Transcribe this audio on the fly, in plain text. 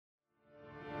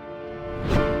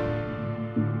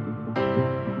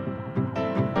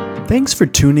Thanks for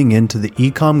tuning in to the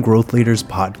Ecom Growth Leaders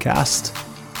podcast.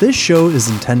 This show is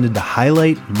intended to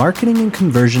highlight marketing and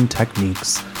conversion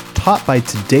techniques taught by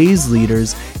today's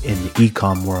leaders in the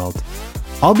ecom world.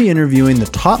 I'll be interviewing the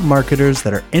top marketers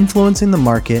that are influencing the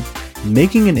market,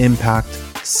 making an impact,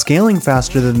 scaling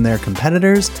faster than their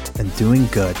competitors, and doing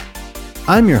good.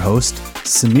 I'm your host,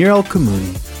 Samir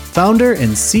El-Kamouni, founder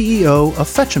and CEO of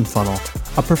Fetch & Funnel,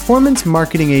 a performance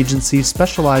marketing agency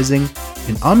specializing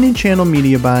in omni-channel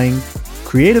media buying,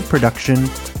 creative production,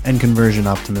 and conversion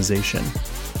optimization.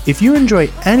 If you enjoy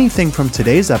anything from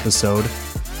today's episode,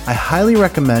 I highly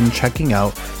recommend checking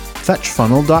out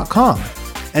fetchfunnel.com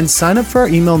and sign up for our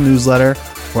email newsletter,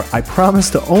 where I promise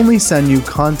to only send you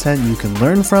content you can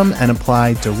learn from and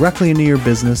apply directly into your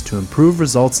business to improve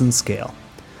results and scale.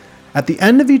 At the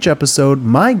end of each episode,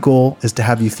 my goal is to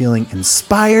have you feeling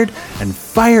inspired and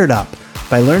fired up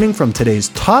by learning from today's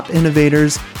top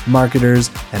innovators, marketers,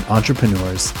 and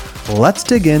entrepreneurs. Let's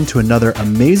dig into another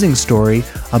amazing story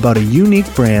about a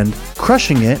unique brand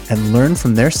crushing it and learn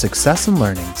from their success and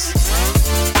learnings.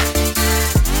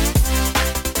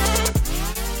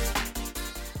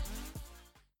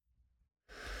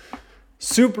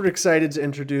 Super excited to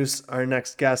introduce our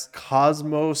next guest.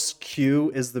 Kosmos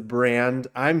Q is the brand.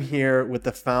 I'm here with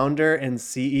the founder and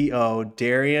CEO,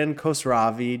 Darian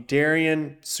Khosravi.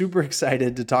 Darian, super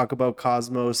excited to talk about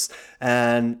Kosmos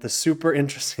and the super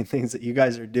interesting things that you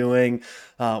guys are doing.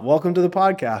 Welcome to the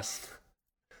podcast.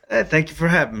 Hey, thank you for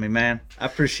having me, man. I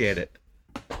appreciate it.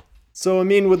 So,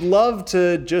 would love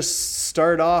to just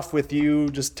start off with you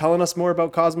just telling us more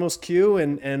about Kosmos Q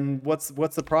and what's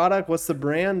the product, what's the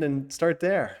brand, and start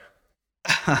there.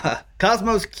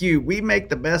 Kosmos Q, we make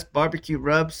the best barbecue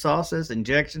rubs, sauces,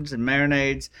 injections, and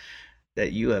marinades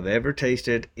that you have ever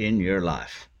tasted in your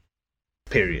life.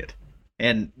 Period.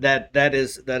 And that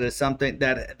is something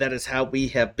that is how we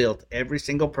have built every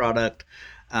single product,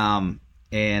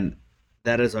 and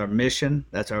that is our mission.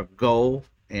 That's our goal.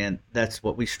 And that's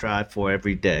what we strive for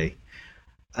every day.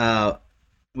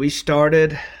 We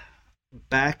started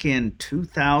back in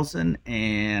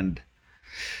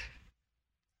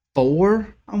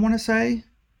 2004, I want to say,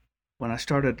 when I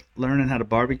started learning how to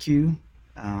barbecue.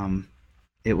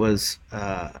 It was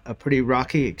a pretty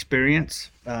rocky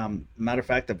experience. Matter of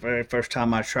fact, the very first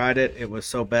time I tried it, it was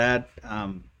so bad.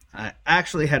 I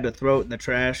actually had to throw it in the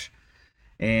trash.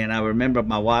 And I remember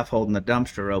my wife holding the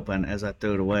dumpster open as I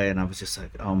threw it away. And I was just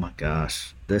like, oh my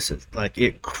gosh, this is like,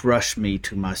 it crushed me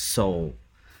to my soul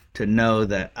to know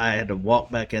that I had to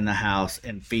walk back in the house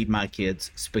and feed my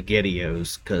kids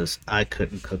SpaghettiOs because I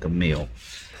couldn't cook a meal.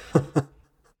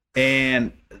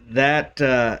 And that,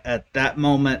 at that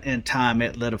moment in time,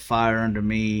 it lit a fire under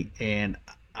me. And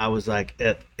I was like,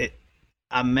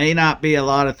 I may not be a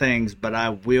lot of things, but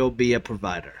I will be a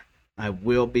provider. I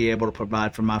will be able to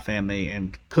provide for my family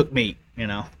and cook meat.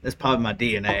 That's probably my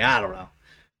DNA. I don't know.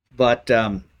 But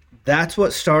that's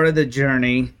what started the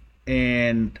journey,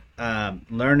 and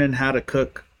learning how to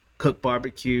cook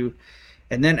barbecue.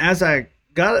 And then as I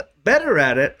got better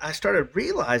at it, I started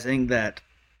realizing that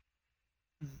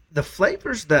the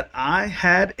flavors that I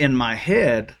had in my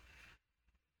head,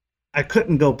 I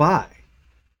couldn't go buy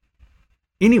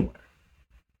anywhere,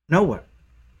 nowhere.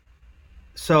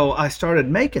 So I started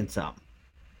making some.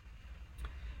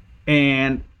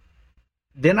 And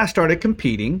then I started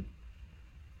competing.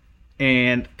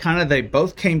 And kind of they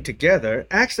both came together.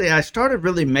 Actually, I started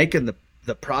really making the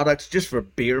products just for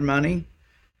beer money,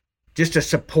 just to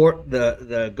support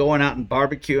the going out and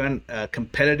barbecuing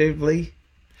competitively.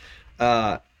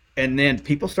 And then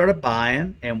people started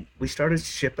buying, and we started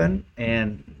shipping.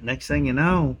 And next thing you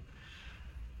know,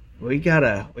 we got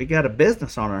a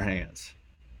business on our hands.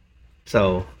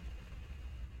 So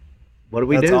what do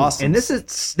we do? Awesome. And this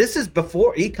is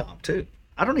before ecom too.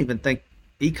 I don't even think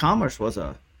e-commerce was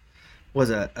a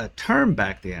term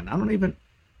back then.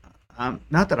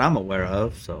 Not that I'm aware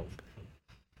of. So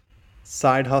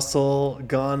side hustle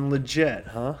gone legit,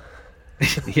 huh?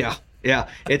 Yeah.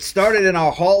 It started in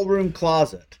our hall room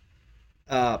closet.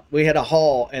 We had a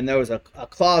hall, and there was a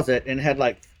closet, and it had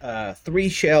like 3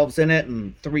 shelves in it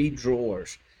and 3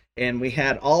 drawers. And we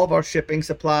had all of our shipping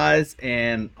supplies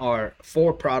and our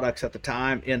 4 products at the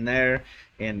time in there.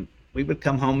 And we would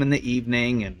come home in the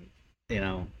evening and,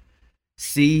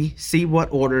 see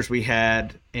what orders we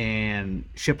had and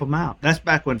ship them out. That's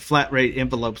back when flat rate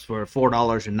envelopes were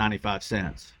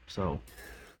 $4.95. So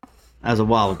that was a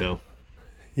while ago.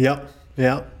 Yep.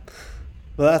 Well,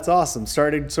 that's awesome.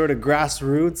 Started sort of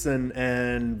grassroots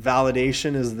and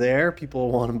validation is there. People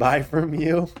want to buy from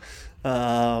you.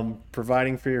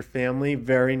 providing for your family,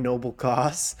 very noble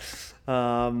cause.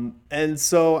 And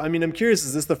so, I mean, I'm curious,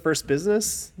 is this the first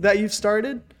business that you've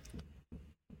started?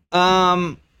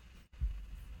 Um,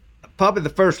 Probably the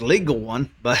first legal one,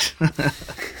 but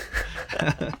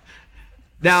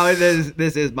now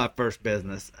this is my first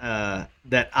business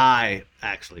that I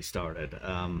actually started.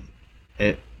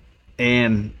 It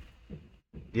and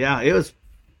yeah, it was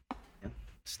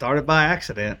started by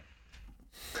accident.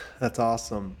 That's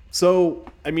awesome. So,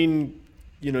 I mean,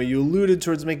 you alluded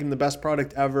towards making the best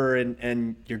product ever,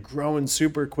 and you're growing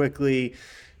super quickly.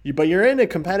 But you're in a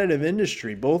competitive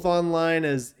industry, both online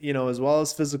as well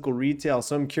as physical retail.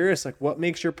 So I'm curious, like, what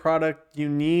makes your product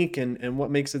unique, and what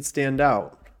makes it stand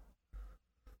out?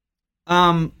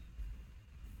 Um,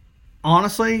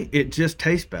 Honestly, it just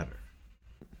tastes better.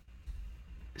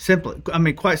 Simply, I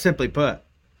mean, quite simply put.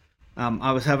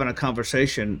 I was having a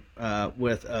conversation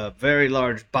with a very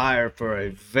large buyer for a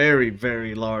very,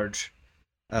 very large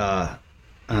uh,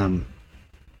 um,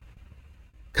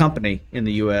 company in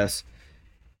the U.S.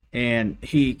 And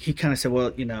he kind of said,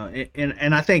 well,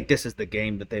 and I think this is the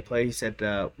game that they play. He said,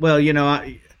 well,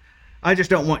 I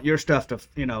just don't want your stuff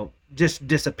to, just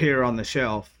disappear on the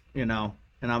shelf. And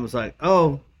I was like,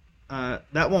 oh,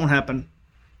 that won't happen.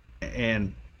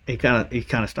 And he kind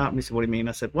of stopped me. He said, what do you mean?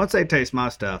 I said, once they taste my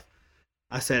stuff,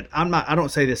 I said, I don't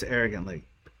say this arrogantly.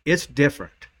 It's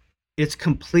different. It's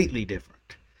completely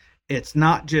different. It's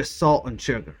not just salt and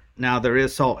sugar. Now there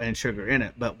is salt and sugar in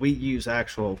it, but we use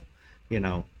actual,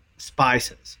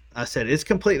 spices. I said, it's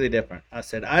completely different. I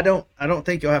said, I don't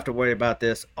think you'll have to worry about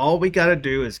this. All we got to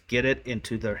do is get it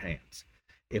into their hands.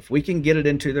 If we can get it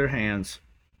into their hands,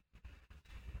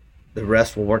 the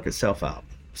rest will work itself out.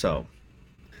 So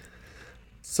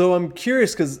I'm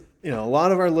curious because, a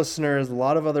lot of our listeners, a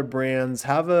lot of other brands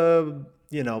have a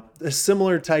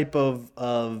similar type of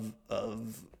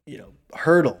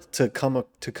hurdle to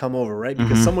come over, right?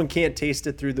 Because someone can't taste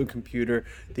it through the computer.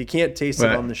 They can't taste it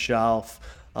on the shelf.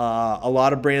 A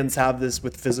lot of brands have this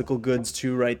with physical goods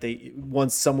too, right?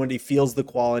 Once somebody feels the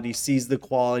quality, sees the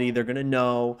quality, they're going to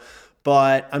know.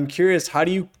 But I'm curious, how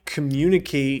do you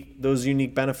communicate those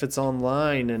unique benefits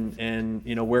online and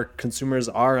where consumers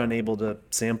are unable to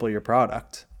sample your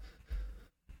product?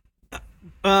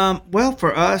 Well,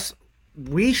 for us,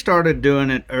 we started doing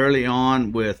it early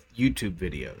on with YouTube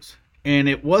videos. And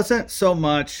it wasn't so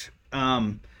much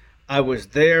I was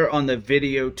there on the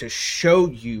video to show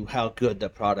you how good the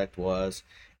product was.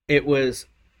 It was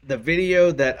the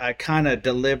video that I kind of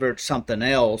delivered something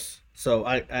else. So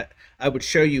I would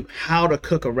show you how to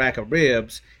cook a rack of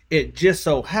ribs. It just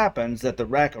so happens that the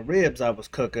rack of ribs I was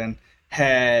cooking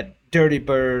had Dirty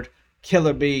Bird,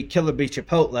 Killer Bee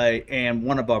Chipotle, and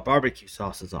one of our barbecue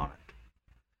sauces on it.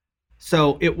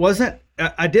 So it wasn't,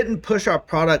 I didn't push our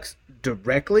products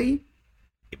directly,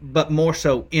 but more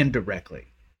so indirectly.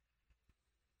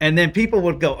 And then people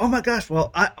would go, oh my gosh,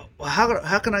 well,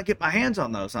 how can I get my hands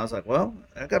on those? And I was like, well,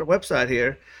 I got a website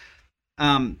here.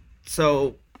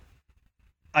 So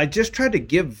I just tried to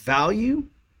give value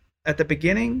at the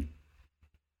beginning.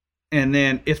 And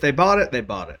then if they bought it, they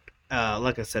bought it.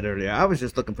 Like I said earlier, I was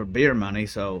just looking for beer money.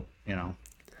 So, I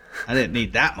didn't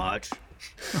need that much.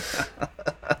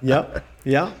 Yep.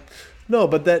 Yeah. No,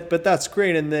 but that's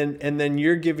great. And then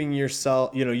you're giving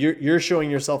yourself, you're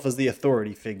showing yourself as the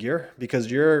authority figure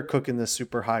because you're cooking this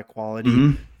super high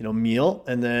quality, meal.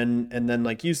 And then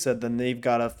like you said, then they've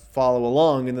got to follow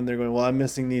along, and then they're going, well, I'm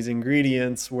missing these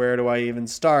ingredients. Where do I even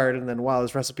start? And then, wow,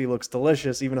 this recipe looks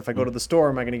delicious. Even if I go to the store,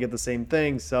 am I going to get the same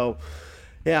thing? So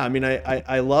yeah, I mean,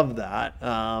 I love that.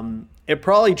 It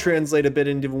probably translates a bit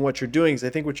into what you're doing, because I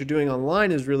think what you're doing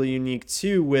online is really unique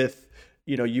too with,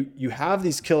 you have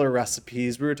these killer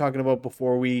recipes. We were talking about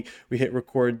before we hit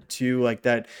record too, like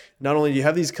that. Not only do you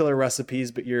have these killer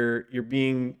recipes, but you're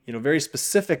being, very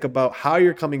specific about how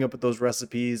you're coming up with those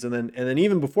recipes. And then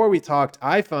even before we talked,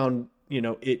 I found,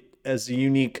 it as a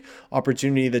unique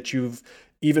opportunity that you've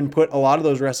even put a lot of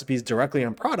those recipes directly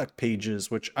on product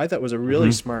pages, which I thought was a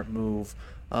really smart move.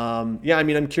 Yeah, I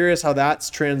mean, I'm curious how that's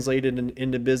translated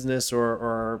into business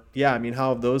or yeah, I mean,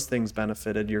 how have those things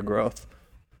benefited your growth?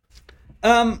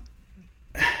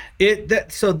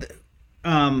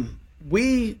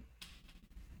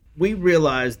 We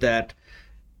realized that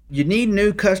you need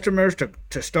new customers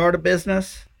to start a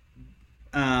business,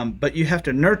 but you have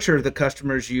to nurture the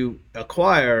customers you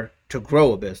acquire to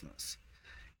grow a business.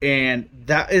 And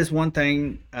that is one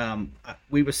thing.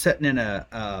 We were sitting in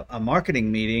a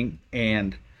marketing meeting,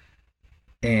 and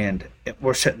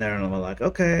we're sitting there and we're like,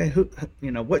 okay,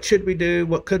 what should we do?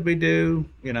 What could we do?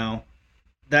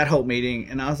 That whole meeting.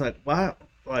 And I was like,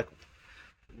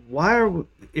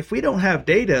 if we don't have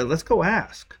data, let's go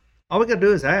ask. All we got to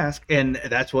do is ask. And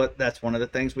that's one of the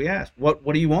things we ask. What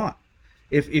do you want?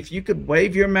 If you could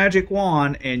wave your magic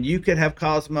wand and you could have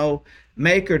Cosmo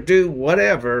make or do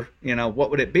whatever, what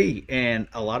would it be? And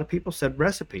a lot of people said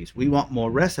recipes. We want more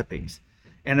recipes.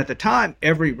 And at the time,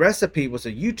 every recipe was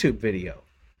a YouTube video.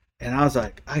 And I was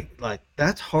like,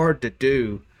 that's hard to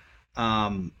do.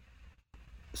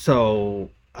 So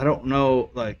I don't know,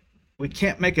 we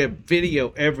can't make a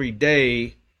video every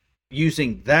day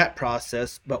using that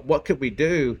process, but what could we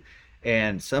do?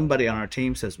 And somebody on our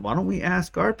team says, why don't we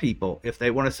ask our people if they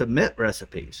want to submit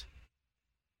recipes?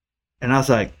 And I was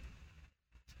like,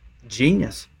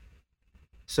 genius.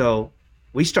 So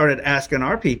we started asking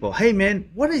our people, hey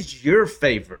man, what is your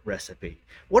favorite recipe?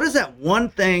 What is that one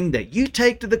thing that you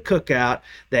take to the cookout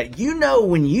that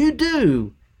when you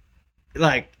do,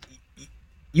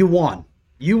 you won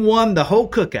the whole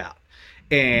cookout?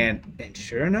 And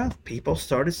sure enough, people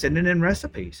started sending in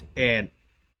recipes. And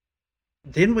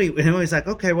then we was like,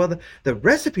 okay, well, the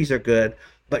recipes are good,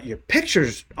 but your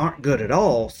pictures aren't good at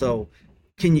all. So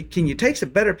can you take some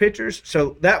better pictures?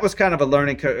 So that was kind of a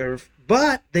learning curve,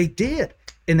 but they did,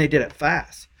 and they did it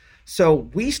fast. So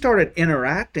we started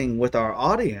interacting with our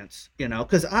audience,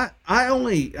 because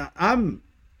I'm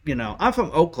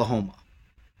from Oklahoma.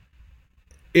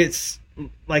 It's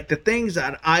like the things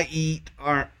that I eat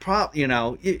aren't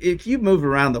if you move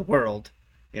around the world,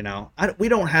 we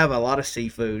don't have a lot of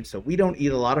seafood, so we don't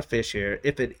eat a lot of fish here.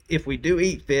 If we do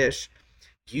eat fish,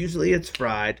 usually it's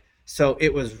fried. So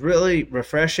it was really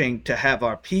refreshing to have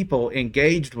our people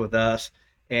engaged with us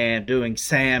and doing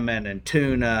salmon and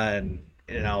tuna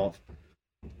and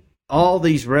all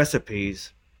these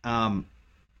recipes. That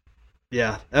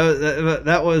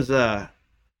was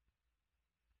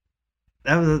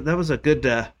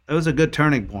a good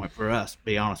turning point for us, to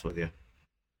be honest with you.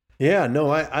 Yeah, no,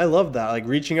 I love that. Like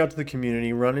reaching out to the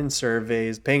community, running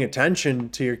surveys, paying attention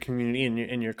to your community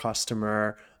and your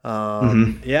customer.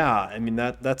 Yeah, I mean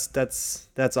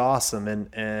that's awesome.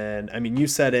 And I mean, you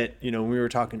said it, we were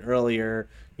talking earlier,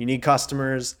 you need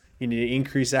customers, you need to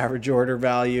increase average order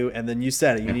value. And then you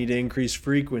said it, you need to increase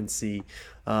frequency.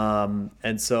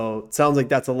 And so it sounds like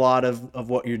that's a lot of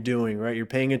what you're doing, right? You're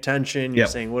paying attention. You're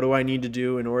saying, what do I need to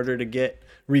do in order to get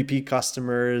repeat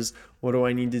customers? What do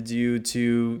I need to do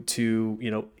to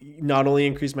not only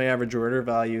increase my average order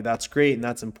value? That's great. And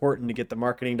that's important to get the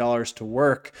marketing dollars to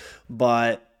work.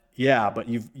 But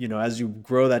as you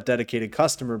grow that dedicated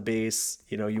customer base,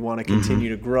 you want to continue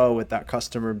to grow with that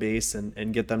customer base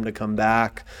and get them to come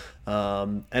back,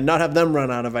 and not have them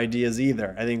run out of ideas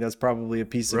either. I think that's probably a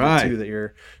piece of it too that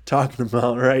you're talking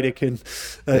about, right? It can,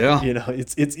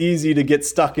 it's easy to get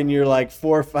stuck in your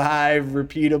 4 or 5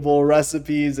 repeatable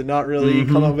recipes and not really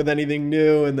come up with anything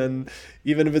new. And then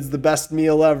even if it's the best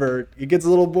meal ever, it gets a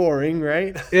little boring,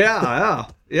 right? Yeah.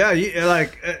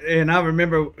 And I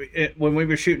remember when we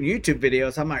were shooting YouTube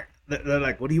videos, I'm like, they're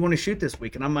like, what do you want to shoot this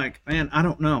week? And I'm like, man, I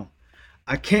don't know.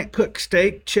 I can't cook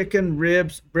steak, chicken,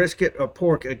 ribs, brisket, or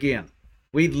pork again.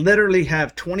 We literally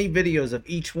have 20 videos of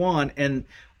each one, and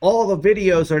all the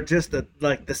videos are just the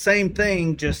same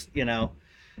thing,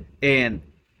 and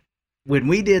when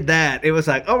we did that, it was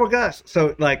like, oh my gosh.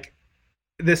 So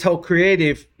this whole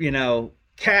creative,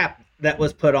 cap that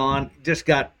was put on just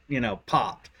got,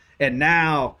 popped. And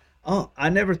now, I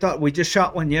never thought, we just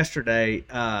shot one yesterday,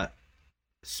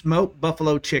 smoked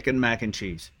buffalo chicken mac and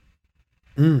cheese.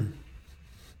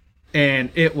 And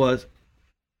it was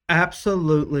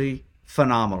absolutely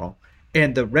phenomenal.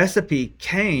 And the recipe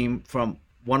came from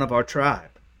one of our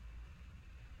tribe.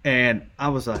 And I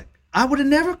was like, I would have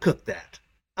never cooked that.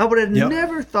 I would have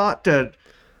never thought to,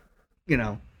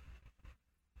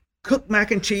 cook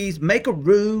mac and cheese, make a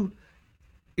roux,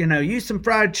 use some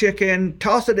fried chicken,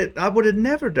 toss it in. I would have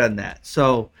never done that.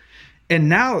 So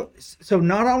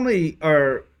not only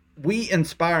are we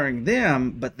inspiring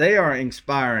them, but they are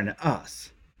inspiring us.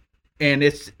 And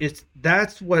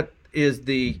that's what is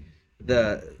the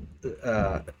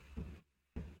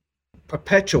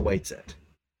perpetuates it.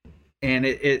 And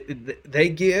they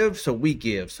give, so we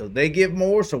give. So they give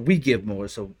more, so we give more.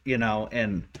 So,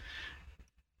 and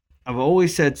I've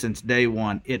always said since day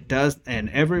one, it does, and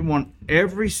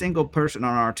every single person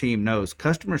on our team knows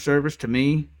customer service to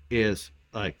me is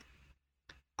I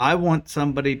want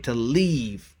somebody to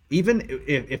leave, even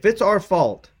if it's our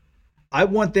fault, I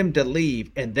want them to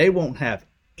leave and they won't have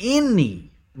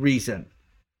any reason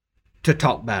to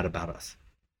talk bad about us.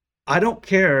 I don't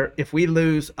care if we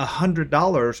lose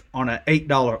 $100 on an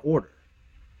 $8 order.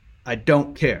 I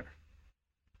don't care.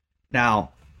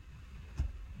 Now,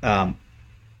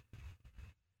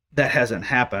 That hasn't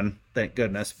happened, thank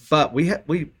goodness. But we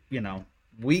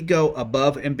go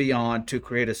above and beyond to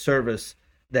create a service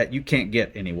that you can't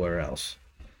get anywhere else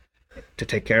to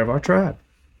take care of our tribe.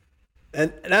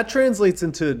 And that translates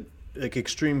into like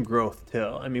extreme growth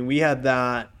too. I mean, we had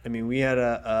that. I mean, we had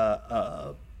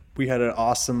an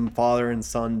awesome father and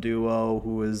son duo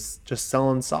who was just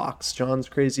selling socks, John's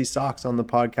Crazy Socks, on the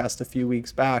podcast a few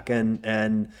weeks back,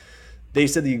 and they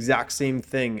said the exact same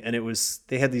thing. And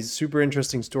they had these super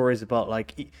interesting stories about,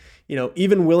 like,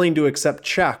 even willing to accept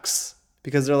checks,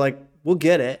 because they're like, we'll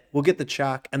get the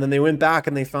check. And then they went back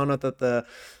and they found out that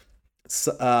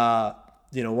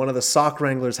one of the sock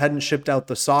wranglers hadn't shipped out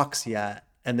the socks yet.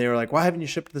 And they were like, why haven't you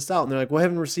shipped this out? And they're like, well, I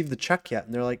haven't received the check yet.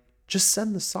 And they're like, just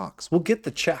send the socks. We'll get the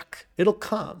check. It'll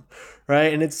come.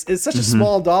 Right. And it's such a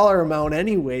small dollar amount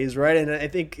anyways. Right. And I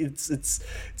think it's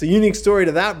a unique story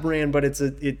to that brand, but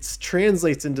it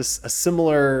translates into a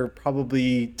similar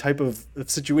probably type of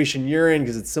situation you're in,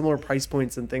 because it's similar price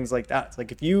points and things like that. It's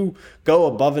like, if you go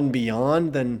above and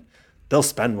beyond, then they'll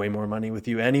spend way more money with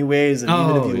you anyways. And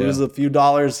even if you lose a few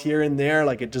dollars here and there,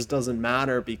 like, it just doesn't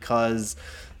matter, because,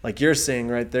 like you're saying,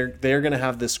 right, they're going to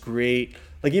have this great,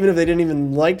 like, even if they didn't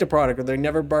even like the product, or they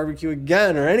never barbecue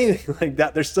again or anything like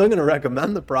that, they're still going to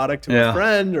recommend the product to a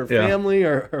friend or family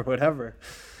or whatever.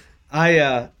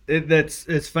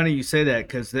 It's funny you say that,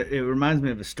 because it reminds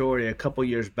me of a story. A couple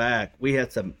years back, we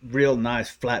had some real nice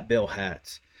flat bill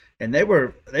hats, and they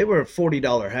were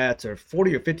 $40 hats, or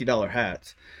 $40 or $50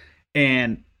 hats.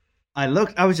 And I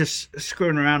was just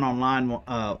screwing around online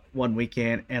one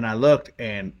weekend, and I looked,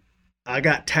 and I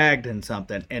got tagged in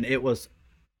something, and it was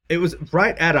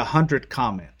right at 100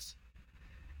 comments.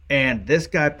 And this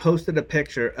guy posted a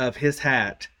picture of his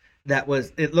hat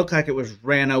it looked like it was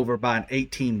ran over by an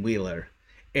 18-wheeler.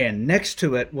 And next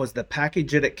to it was the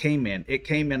package that it came in. It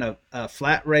came in a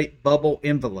flat rate bubble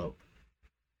envelope.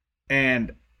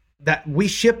 And that we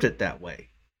shipped it that way.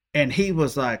 And he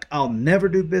was like, I'll never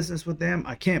do business with them.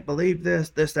 I can't believe this,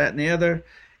 that, and the other.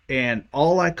 And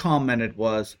all I commented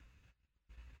was,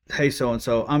 hey,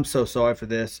 so-and-so, I'm so sorry for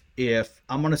this. If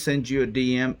I'm going to send you a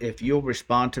DM, if you'll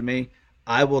respond to me,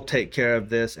 I will take care of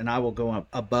this, and I will go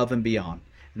above and beyond.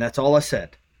 And that's all I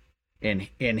said. And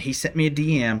he sent me a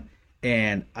DM,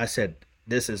 and I said,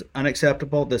 this is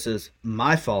unacceptable. This is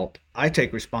my fault. I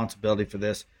take responsibility for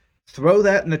this. Throw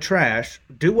that in the trash.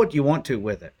 Do what you want to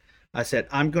with it. I said,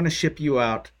 I'm going to ship you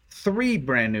out 3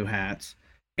 brand new hats,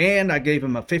 and I gave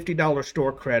him a $50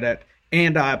 store credit,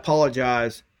 and I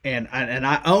apologize, and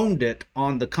I owned it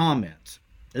on the comments.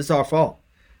 It's our fault.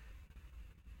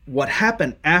 What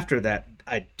happened after that,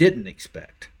 I didn't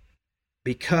expect,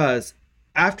 because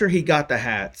after he got the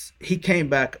hats, he came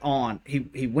back on.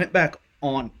 He went back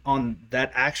on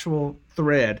that actual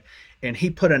thread, and he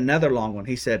put another long one.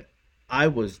 He said, I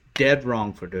was dead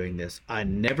wrong for doing this. I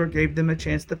never gave them a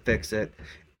chance to fix it.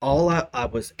 I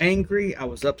was angry, I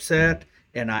was upset,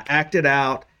 and I acted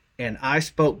out, and I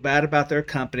spoke bad about their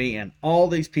company, and all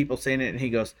these people saying it. And he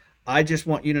goes, I just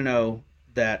want you to know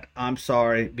that I'm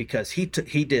sorry, because he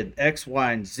did X,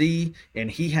 Y, and Z,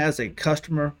 and he has a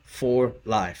customer for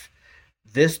life.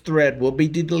 This thread will be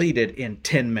deleted in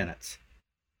 10 minutes.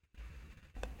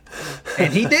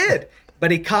 And he did,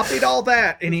 but he copied all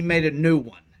that and he made a new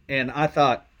one. And I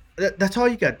thought, that's all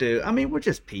you got to do. I mean, we're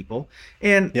just people.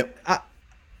 And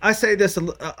I say this,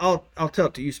 I'll tell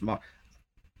it to you, Smart.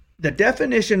 The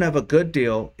definition of a good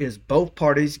deal is both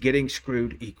parties getting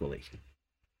screwed equally.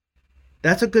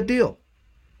 That's a good deal.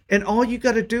 And all you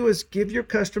got to do is give your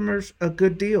customers a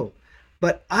good deal.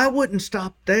 But I wouldn't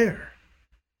stop there.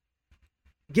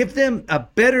 Give them a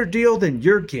better deal than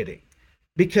you're getting.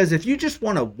 Because if you just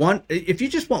want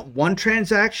one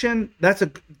transaction,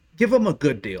 give them a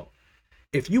good deal.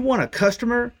 If you want a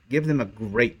customer, give them a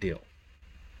great deal.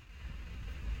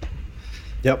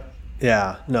 Yep.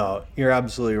 Yeah. No, you're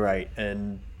absolutely right.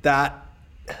 And that,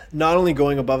 not only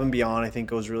going above and beyond, I think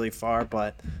goes really far,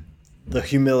 but the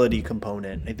humility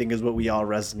component, I think, is what we all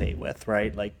resonate with,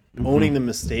 right? Like owning the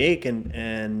mistake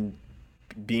and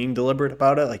being deliberate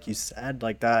about it, like you said,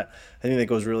 like that. I think that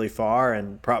goes really far,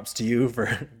 and props to you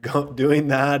for doing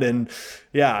that. And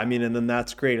yeah, I mean, and then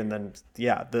that's great. And then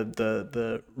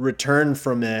the return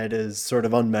from it is sort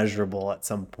of unmeasurable at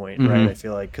some point, right? I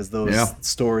feel like, because those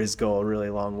stories go a really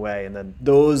long way, and then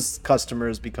those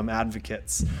customers become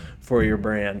advocates for your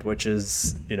brand, which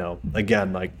is,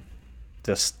 again, like,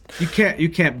 just you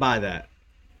can't buy that.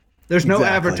 There's no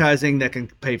advertising that can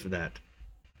pay for that.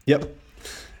 Yep.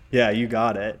 Yeah, you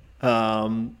got it.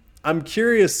 I'm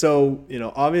curious. So,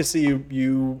 obviously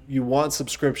you want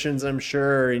subscriptions, I'm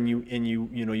sure, and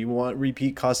you want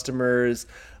repeat customers.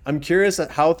 I'm curious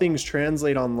at how things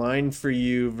translate online for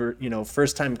you,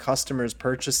 first time customers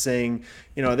purchasing,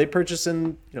 are they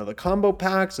purchasing, the combo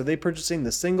packs? Are they purchasing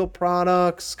the single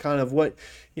products? Kind of what,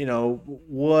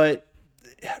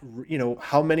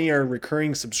 how many are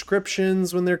recurring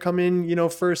subscriptions when they're coming,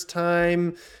 first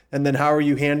time? And then how are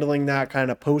you handling that kind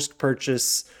of post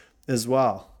purchase as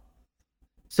well?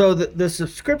 So the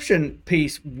subscription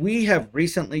piece, we have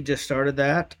recently just started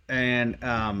that, and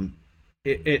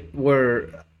it, it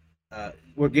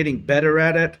we're getting better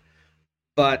at it,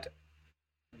 but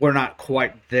we're not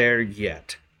quite there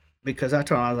yet. Because I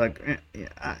told him, I was like,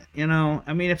 yeah,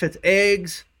 I mean, if it's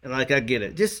eggs, like I get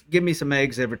it, just give me some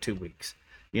eggs every 2 weeks,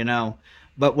 you know.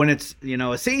 But when it's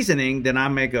a seasoning, then I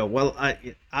may go, well,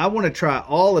 I want to try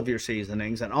all of your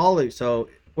seasonings and all of so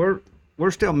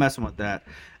we're still messing with that.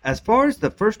 As far as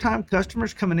the first time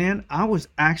customers coming in, I was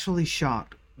actually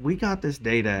shocked. We got this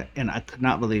data and I could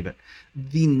not believe it.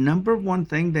 The number one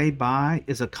thing they buy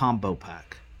is a combo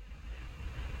pack,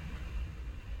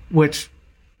 which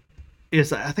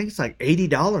is, I think it's like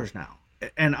 $80 now.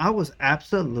 And I was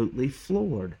absolutely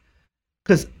floored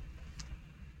because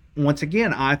once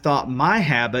again, I thought my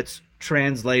habits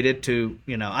translated to,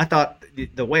 I thought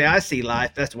the way I see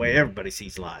life, that's the way everybody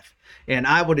sees life. And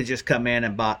I would have just come in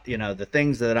and bought, the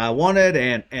things that I wanted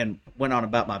and went on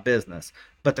about my business.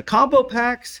 But the combo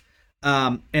packs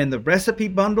and the recipe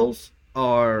bundles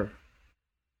are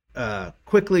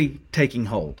quickly taking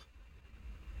hold.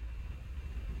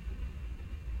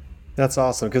 That's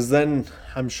awesome, because then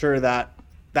I'm sure that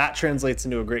translates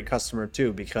into a great customer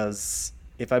too, because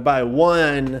if I buy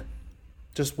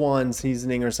just one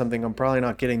seasoning or something, I'm probably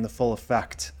not getting the full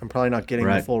effect. I'm probably not getting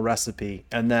the full recipe.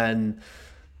 And then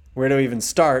where do I even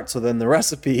start? So then the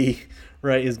recipe,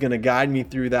 right, is going to guide me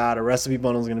through that. A recipe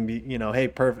bundle is going to be, hey,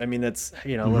 perfect. I mean, it's,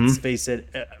 let's face it,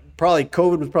 probably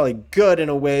COVID was probably good in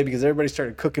a way because everybody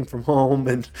started cooking from home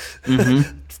and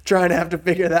trying to have to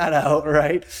figure that out,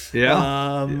 right?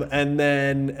 Yeah. And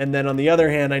then on the other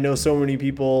hand, I know so many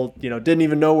people, didn't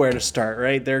even know where to start,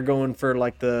 right? They're going for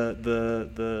like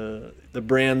the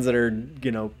brands that are,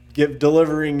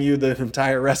 delivering you the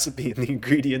entire recipe and the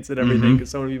ingredients and everything, because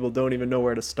so many people don't even know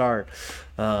where to start.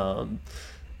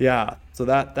 Yeah, so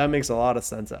that makes a lot of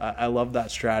sense. I love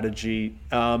that strategy.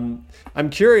 I'm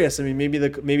curious. I mean,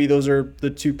 maybe those are the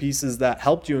two pieces that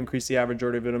helped you increase the average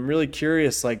order. But I'm really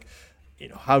curious, like,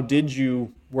 how did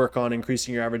you work on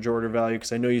increasing your average order value?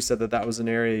 Because I know you said that was an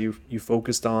area you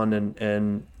focused on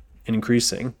and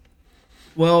increasing.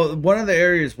 Well, one of the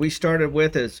areas we started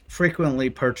with is frequently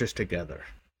purchase together.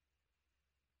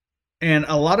 And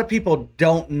a lot of people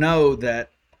don't know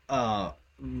that our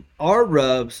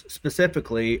rubs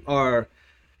specifically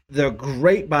they're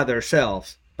great by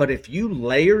themselves, but if you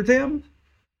layer them,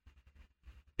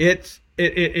 it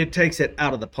takes it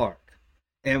out of the park.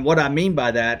 And what I mean by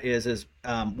that is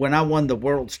when I won the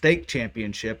World Steak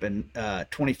Championship in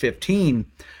 2015,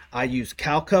 I used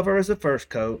cow cover as a first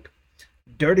coat,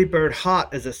 Dirty Bird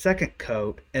Hot as a second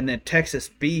coat, and then Texas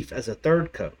Beef as a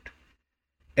third coat.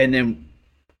 And then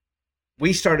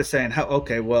we started saying,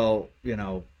 okay, well,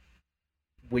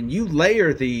 when you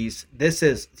layer these,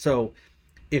 so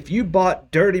if you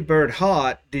bought Dirty Bird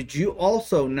Hot, did you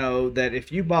also know that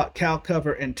if you bought cow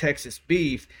cover and Texas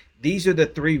Beef, these are the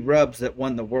three rubs that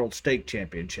won the World Steak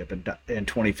Championship in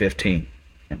 2015?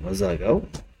 And I was like, oh,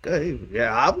 okay,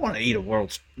 yeah, I want to eat I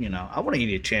want to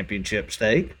eat a championship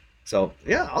steak. So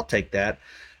yeah, I'll take that.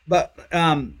 But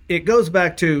it goes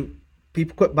back to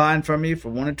people quit buying from you for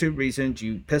one or two reasons.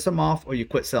 You piss them off or you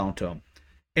quit selling to them.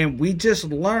 And we just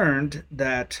learned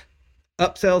that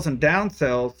upsells and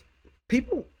downsells,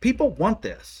 people want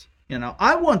this.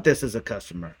 I want this as a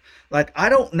customer. Like, I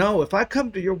don't know if I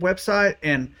come to your website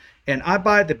and I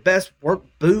buy the best work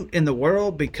boot in the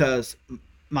world because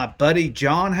my buddy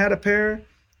John had a pair,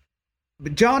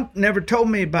 but John never told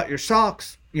me about your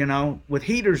socks, with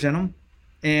heaters in them,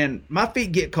 and my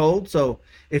feet get cold. So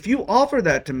if you offer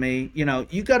that to me,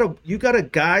 you gotta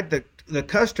guide the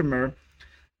customer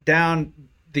down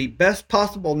the best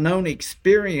possible known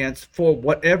experience for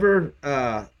whatever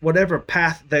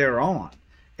path they're on.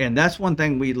 And that's one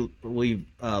thing we've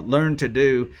learned to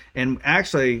do. And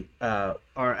actually, our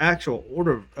actual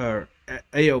order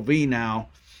AOV now,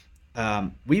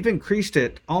 we've increased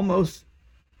it almost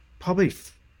probably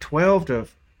 $12 to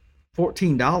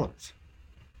 $14,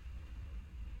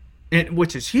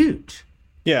 which is huge.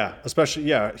 Yeah,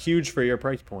 especially huge for your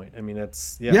price point. I mean,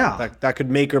 it's that could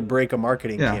make or break a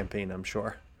marketing campaign, I'm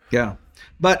sure. Yeah,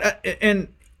 but and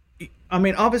I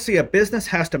mean, obviously, a business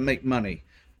has to make money.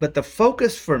 But the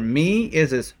focus for me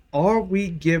is are we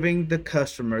giving the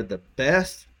customer the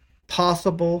best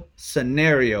possible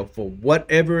scenario for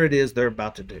whatever it is they're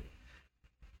about to do?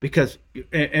 Because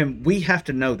and we have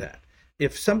to know that.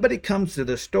 If somebody comes to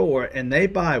the store and they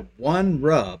buy one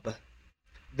rub,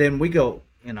 then we go,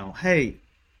 hey,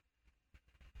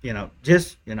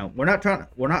 just, we're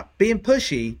not being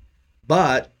pushy,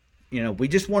 but, we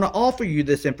just want to offer you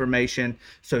this information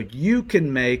so you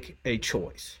can make a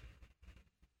choice.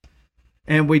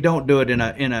 And we don't do it in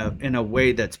a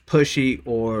way that's pushy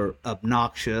or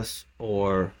obnoxious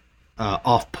or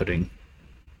off-putting.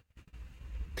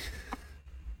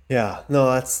 Yeah,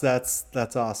 no,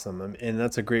 that's awesome, and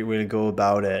that's a great way to go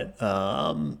about it.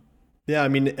 Yeah, I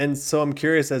mean, and so I'm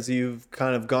curious, as you've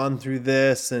kind of gone through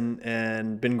this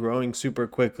and been growing super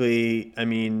quickly. I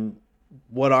mean,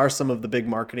 what are some of the big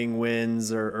marketing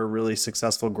wins or really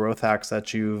successful growth hacks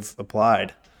that you've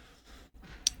applied?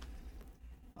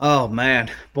 Oh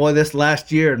man, boy, this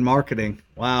last year in marketing,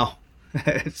 wow.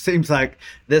 It seems like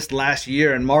this last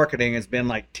year in marketing has been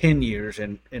like 10 years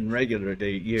in regular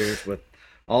years with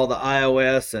all the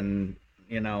iOS and,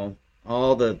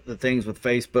 all the things with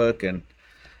Facebook. And,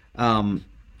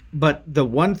 but the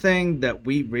one thing that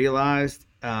we realized,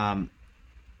 ad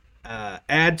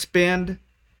spend,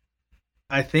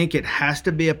 I think it has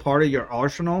to be a part of your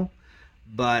arsenal,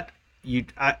 but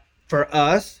for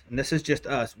us, and this is just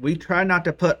us, we try not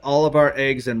to put all of our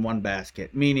eggs in one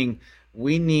basket. Meaning,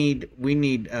 we need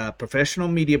professional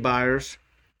media buyers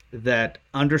that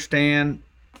understand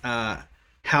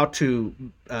how to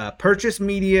purchase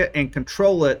media and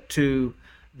control it to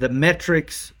the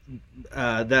metrics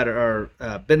that are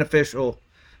beneficial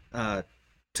to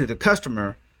the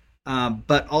customer,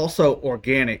 but also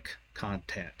organic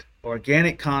content.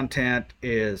 Organic content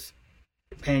is,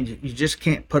 and you just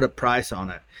can't put a price on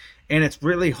it. And it's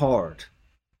really hard.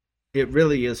 It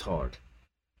really is hard.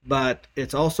 But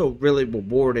it's also really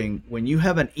rewarding when you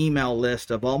have an email list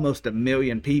of almost 1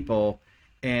 million people,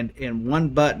 and in one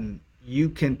button, you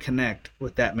can connect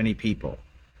with that many people.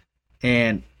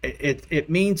 And it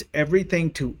means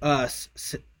everything to us,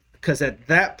 because at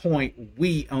that point,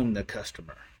 we own the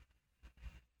customer.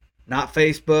 Not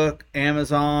Facebook,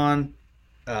 Amazon,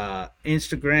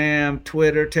 Instagram,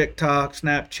 Twitter, TikTok,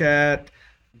 Snapchat,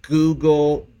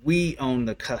 Google. We own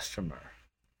the customer.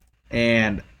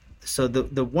 And so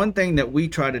the one thing that we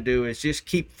try to do is just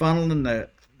keep funneling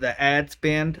the ad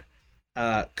spend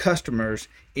customers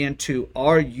into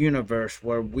our universe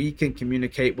where we can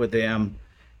communicate with them,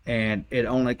 and it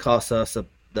only costs us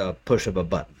the push of a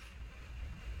button.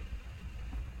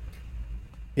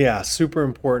 Yeah, super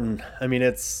important. I mean,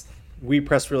 we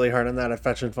press really hard on that at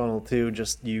Fetch and Funnel too.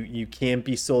 Just you can't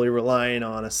be solely relying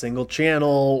on a single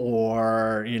channel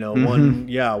or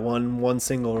one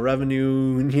single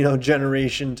revenue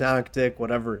generation tactic,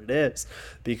 whatever it is.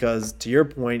 Because to your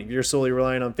point, if you're solely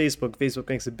relying on Facebook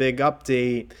makes a big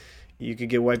update, you could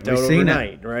get wiped out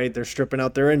overnight, right? They're stripping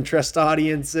out their interest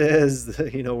audiences,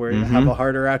 where you have a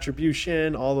harder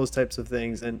attribution, all those types of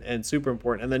things, and super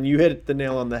important. And then you hit the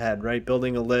nail on the head, right?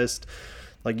 Building a list.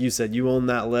 Like you said, you own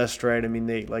that list, right? I mean,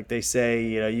 they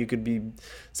say, you could be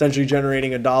essentially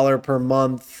generating $1 per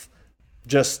month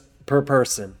just per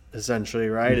person, essentially,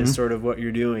 right? Is sort of what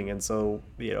you're doing. And so,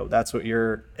 that's what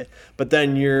but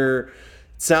then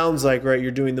sounds like, right, you're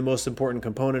doing the most important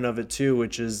component of it too,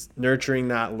 which is nurturing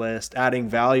that list, adding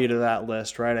value to that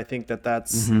list, right? I think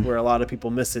that's where a lot of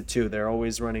people miss it too. They're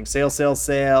always running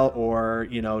sale, or,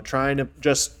 trying to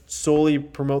just solely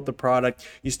promote the product.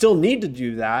 You still need to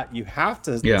do that. You have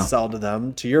to sell to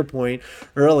them, to your point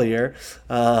earlier,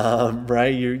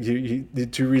 right? You the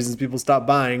two reasons people stop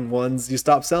buying, one's you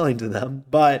stop selling to them,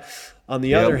 but on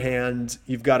the other hand,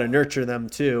 you've got to nurture them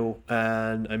too.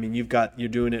 And I mean, you're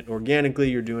doing it organically,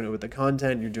 you're doing it with the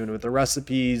content, you're doing it with the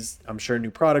recipes, I'm sure new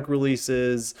product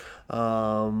releases,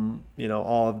 all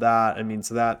of that. I mean,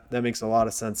 so that makes a lot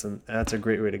of sense, and that's a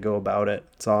great way to go about it.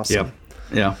 It's awesome.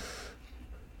 Yeah.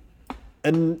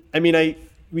 And I mean,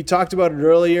 we talked about it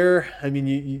earlier. I mean,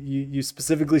 you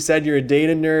specifically said you're a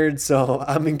data nerd, so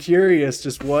I'm curious,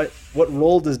 just what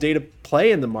role does data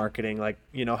play in the marketing? Like,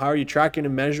 how are you tracking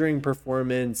and measuring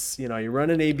performance? You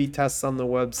running A/B tests on the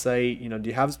website. Do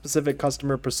you have specific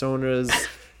customer personas,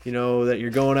 that you're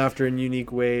going after in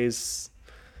unique ways?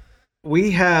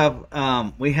 We have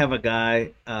a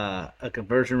guy, a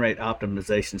conversion rate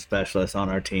optimization specialist on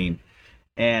our team,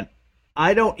 and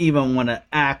I don't even want to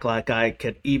act like I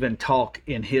could even talk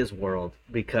in his world,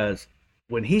 because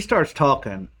when he starts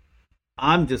talking,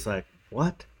 I'm just like,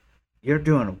 what? You're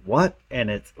doing what? And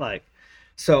it's like,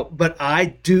 so, but I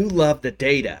do love the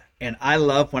data. And I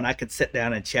love when I could sit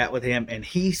down and chat with him, and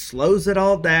he slows it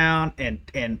all down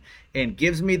and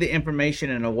gives me the information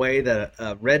in a way that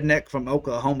a redneck from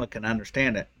Oklahoma can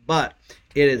understand it. But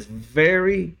it is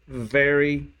very,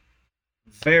 very,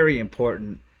 very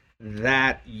important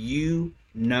that you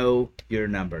know your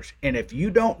numbers. And if you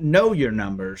don't know your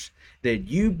numbers, then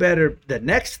the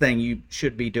next thing you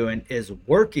should be doing is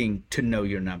working to know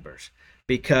your numbers.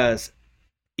 Because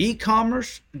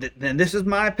e-commerce, and this is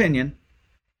my opinion,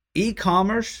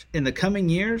 e-commerce in the coming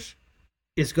years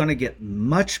is going to get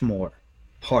much more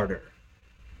harder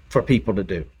for people to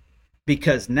do.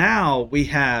 Because now we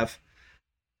have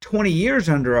 20 years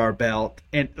under our belt,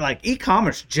 and like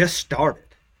e-commerce just started.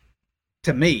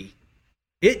 To me,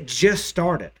 it just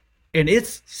started, and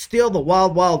it's still the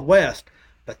wild, wild west,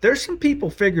 but there's some people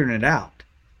figuring it out,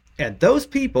 and those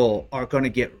people are going to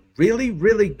get really,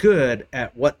 really good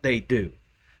at what they do.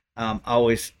 I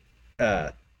always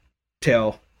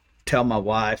tell my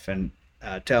wife and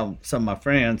tell some of my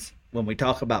friends when we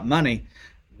talk about money,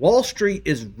 Wall Street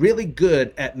is really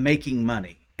good at making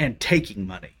money and taking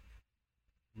money.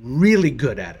 Really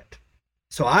good at it.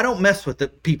 So I don't mess with the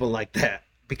people like that,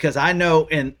 because I know,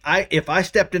 and if I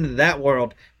stepped into that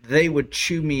world, they would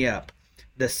chew me up.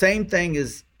 The same thing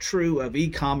is true of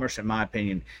e-commerce, in my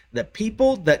opinion. The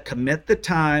people that commit the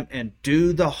time and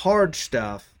do the hard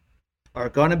stuff are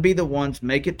going to be the ones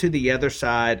make it to the other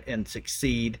side and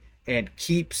succeed and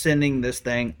keep sending this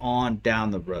thing on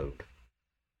down the road.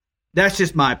 That's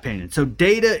just my opinion. So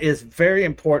data is very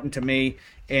important to me,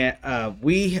 and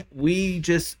we've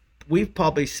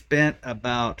probably spent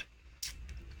about,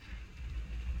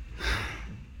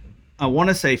 I want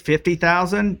to say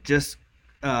 50,000, just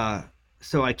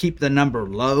so I keep the number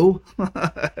low,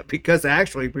 because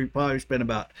actually we probably spent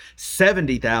about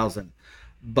 70,000,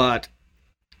 but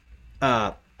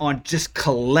on just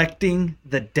collecting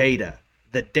the data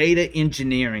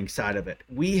engineering side of it.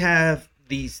 We have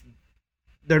these,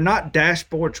 they're not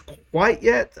dashboards quite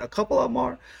yet, a couple of them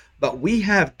are, but we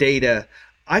have data.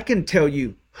 I can tell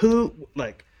you who,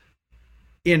 like,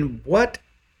 in what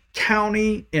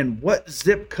county, in what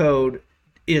zip code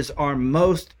is our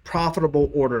most profitable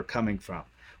order coming from?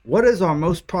 What is our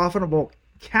most profitable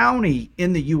county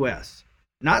in the U.S.?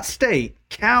 Not state,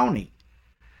 county.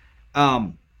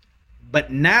 But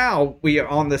now we are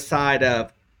on the side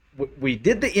of, we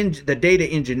did the data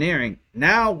engineering.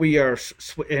 Now we are,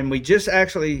 and we just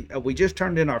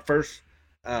turned in our first,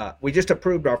 we just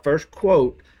approved our first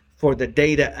quote for the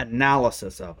data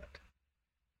analysis of it.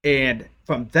 And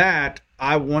from that,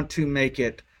 I want to make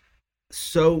it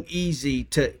so easy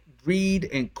to read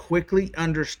and quickly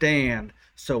understand,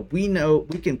 so we know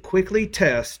we can quickly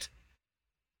test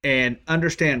and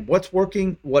understand what's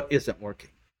working, what isn't working.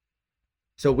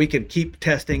 So we can keep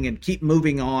testing and keep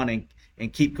moving on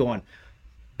and keep going.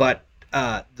 But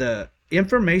the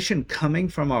information coming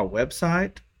from our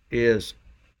website is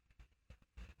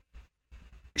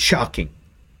shocking.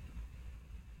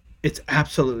 It's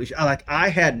absolutely, like, I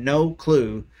had no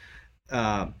clue,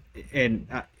 and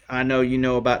I know you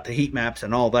know about the heat maps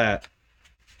and all that.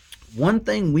 One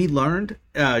thing we learned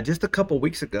just a couple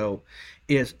weeks ago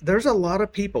is there's a lot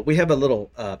of people. We have a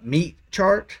little meat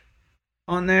chart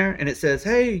on there, and it says,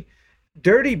 hey,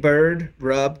 Dirty Bird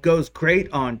rub goes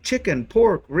great on chicken,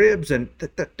 pork, ribs, and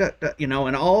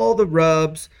and all the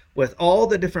rubs with all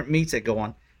the different meats that go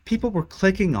on. People were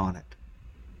clicking on it.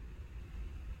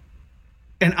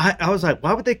 And I was like,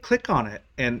 why would they click on it?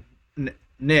 And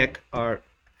Nick, our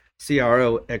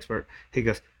CRO expert, he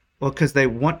goes, well, because they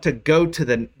want to go to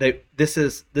this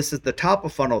is the top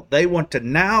of funnel. They want to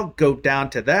now go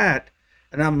down to that.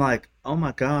 And I'm like, oh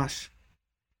my gosh,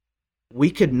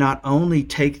 we could not only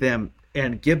take them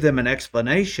and give them an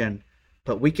explanation,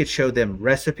 but we could show them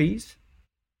recipes.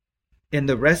 And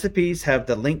the recipes have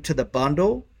the link to the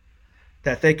bundle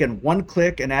that they can one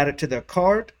click and add it to their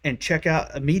cart and check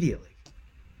out immediately.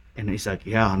 And he's like,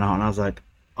 yeah, no. And I was like,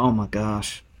 oh my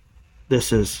gosh,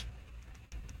 this is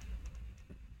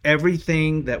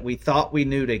everything that we thought we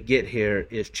knew to get here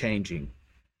is changing.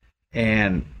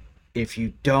 And if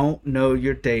you don't know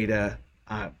your data,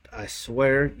 I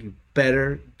swear you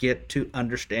better get to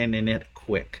understanding it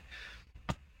quick.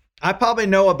 I probably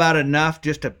know about enough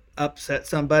just to upset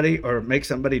somebody or make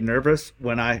somebody nervous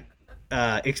when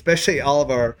especially all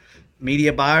of our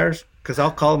media buyers, because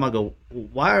I'll call them, I go,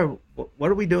 what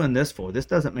are we doing this for? This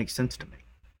doesn't make sense to me.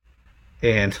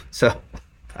 And so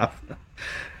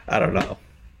I don't know.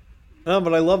 No,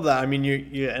 but I love that. I mean,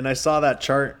 you and I saw that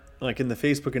chart like in the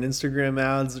Facebook and Instagram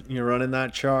ads, you're running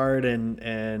that chart,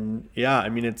 and yeah, I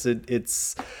mean,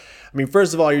 it's mean,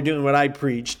 first of all, you're doing what I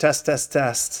preach: test, test,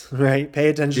 test. Right? Pay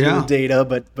attention to the data,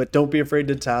 but don't be afraid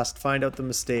to test. Find out the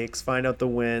mistakes, find out the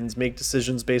wins, make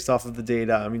decisions based off of the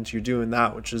data. I mean, so you're doing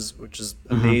that, which is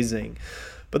amazing.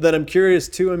 But then I'm curious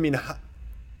too. I mean,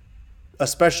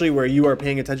 especially where you are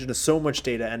paying attention to so much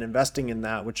data and investing in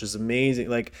that, which is amazing.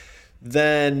 Like,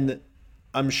 then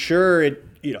I'm sure it,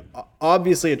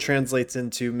 obviously it translates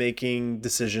into making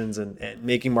decisions and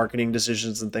making marketing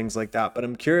decisions and things like that. But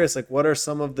I'm curious, like, what are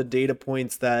some of the data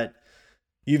points that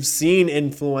you've seen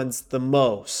influence the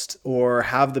most or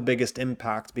have the biggest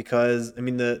impact? Because I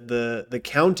mean, the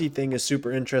county thing is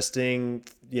super interesting,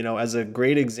 as a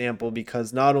great example,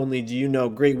 because not only do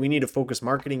great, we need to focus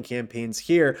marketing campaigns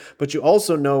here, but you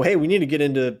also know, hey, we need to get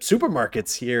into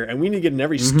supermarkets here and we need to get in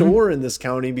every store in this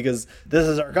county because this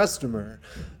is our customer.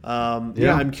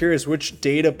 I'm curious, which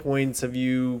data points have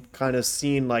you kind of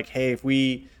seen, like, hey, if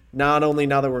we not only,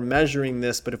 now that we're measuring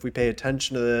this, but if we pay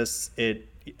attention to this,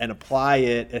 and apply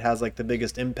it has like the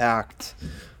biggest impact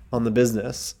on the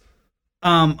business?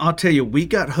 I'll tell you, we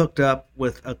got hooked up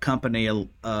with a company,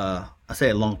 I say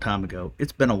a long time ago.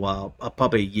 It's been a while,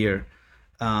 probably a year,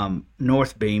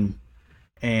 North Beam.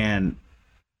 And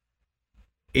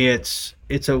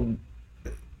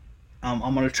I'm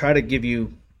going to try to give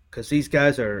you, because these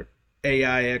guys are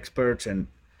AI experts and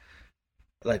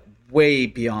like way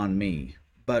beyond me.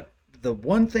 But the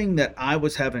one thing that I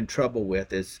was having trouble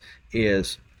with is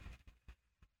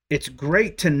it's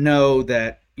great to know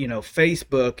that,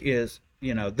 Facebook is,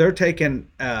 they're taking,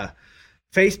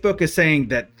 Facebook is saying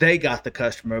that they got the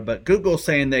customer, but Google's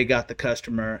saying they got the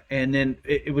customer. And then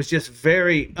it was just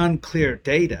very unclear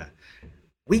data.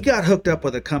 We got hooked up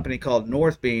with a company called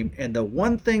Northbeam. And the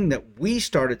one thing that we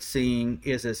started seeing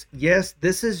is yes,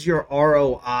 this is your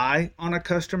ROI on a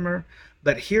customer,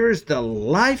 but here's the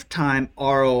lifetime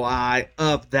ROI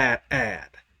of that ad.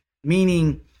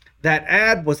 Meaning that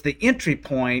ad was the entry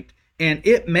point, and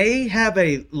it may have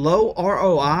a low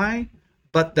ROI,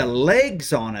 but the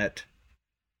legs on it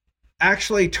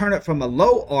actually turn it from a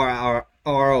low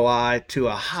ROI to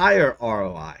a higher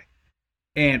ROI.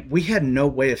 And we had no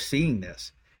way of seeing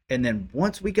this. And then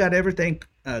once we got everything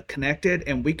connected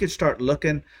and we could start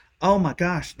looking, oh my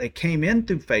gosh, they came in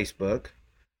through Facebook.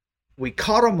 We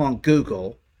caught them on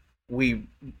Google. We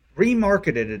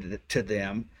remarketed it to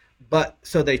them, but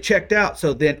so they checked out.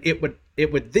 So then it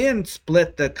would then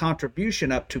split the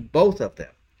contribution up to both of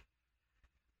them.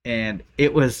 And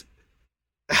it was,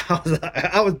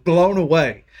 I was blown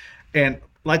away. And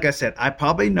like I said, I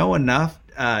probably know enough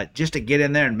just to get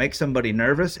in there and make somebody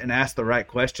nervous and ask the right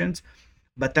questions.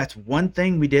 But that's one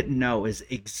thing we didn't know, is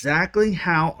exactly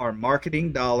how our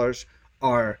marketing dollars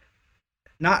are,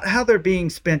 not how they're being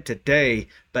spent today,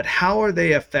 but how are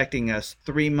they affecting us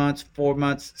 3 months, 4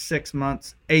 months, 6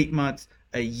 months, 8 months,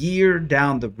 a year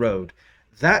down the road.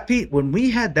 That when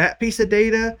we had that piece of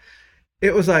data,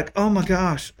 it was like, oh my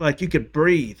gosh, like you could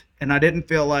breathe. And I didn't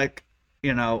feel like,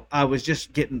 I was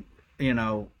just getting,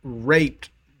 raped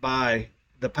by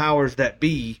the powers that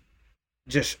be,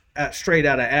 just straight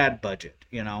out of ad budget,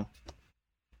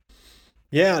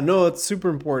 Yeah, no, it's super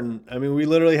important. I mean, we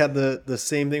literally had the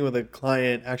same thing with a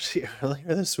client actually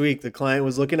earlier this week. The client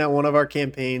was looking at one of our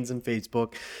campaigns in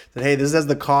Facebook, said, hey, this has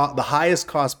the highest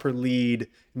cost per lead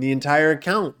in the entire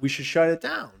account. We should shut it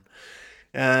down.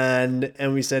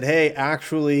 And we said, hey,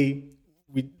 actually,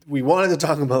 we wanted to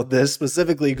talk about this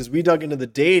specifically because we dug into the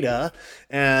data,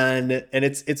 and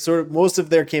it's sort of, most of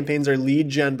their campaigns are lead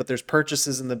gen, but there's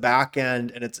purchases in the back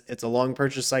end, and it's a long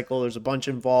purchase cycle. There's a bunch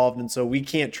involved, and so we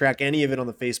can't track any of it on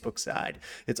the Facebook side.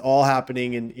 It's all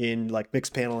happening in like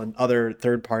Mixpanel and other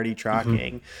third-party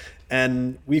tracking.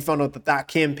 And we found out that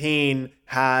campaign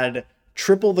had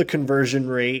triple the conversion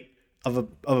rate of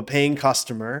a paying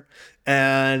customer.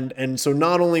 And so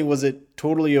not only was it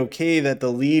totally okay that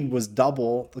the lead was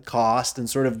double the cost and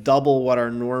sort of double what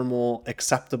our normal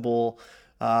acceptable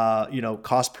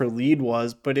cost per lead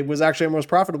was, but it was actually our most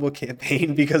profitable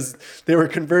campaign because they were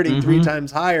converting 3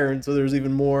 times higher. And so there's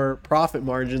even more profit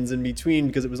margins in between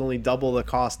because it was only double the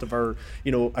cost of our,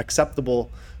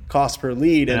 acceptable cost per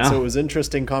lead. And so it was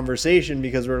interesting conversation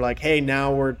because we're like, hey,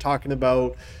 now we're talking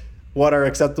about what our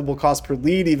acceptable cost per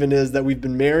lead even is that we've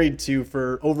been married to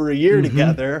for over a year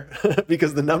together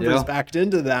because the numbers backed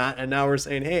into that. And now we're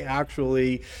saying, hey,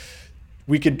 actually,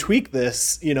 we could tweak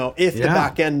this, if the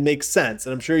back end makes sense.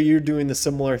 And I'm sure you're doing the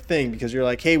similar thing because you're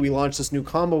like, hey, we launched this new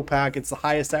combo pack. It's the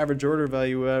highest average order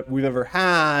value we've ever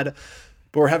had,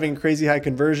 but we're having a crazy high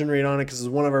conversion rate on it because it's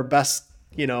one of our best,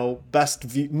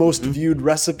 most viewed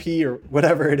recipe or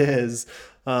whatever it is.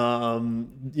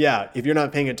 If you're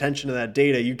not paying attention to that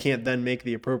data, you can't then make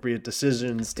the appropriate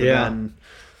decisions to then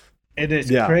It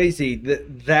is Yeah. crazy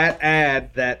that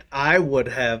ad that I would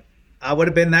have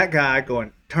been that guy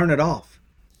going, turn it off.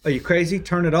 Are you crazy?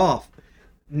 Turn it off.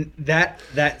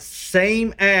 That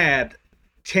same ad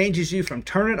changes you from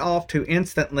turn it off to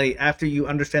instantly after you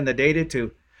understand the data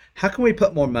to how can we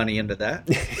put more money into that?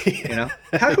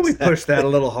 How can we push that a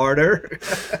little harder?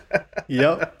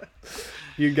 Yep.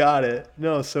 You got it.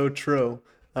 No, so true.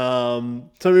 So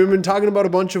we've been talking about a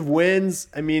bunch of wins.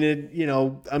 I mean,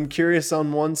 I'm curious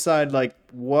on one side, like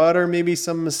what are maybe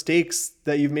some mistakes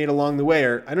that you've made along the way?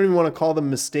 Or I don't even want to call them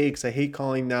mistakes. I hate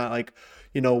calling that like,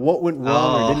 what went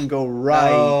wrong or didn't go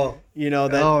right.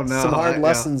 Some hard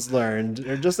lessons learned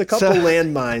or just a couple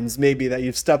landmines maybe that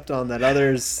you've stepped on that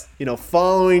others,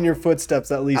 following your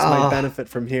footsteps at least might benefit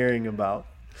from hearing about.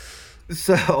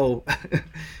 So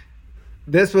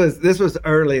this was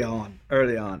early on.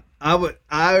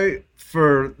 I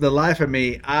for the life of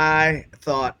me, I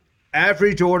thought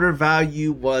average order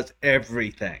value was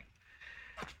everything.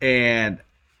 And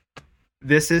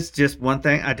this is just one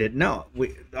thing I didn't know.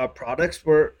 Our products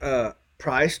were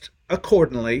priced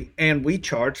accordingly, and we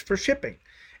charged for shipping.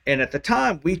 And at the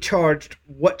time, we charged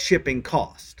what shipping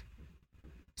cost.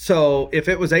 So if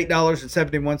it was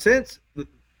 $8.71,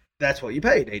 that's what you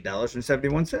paid,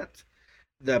 $8.71.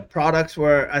 The products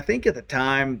were, I think at the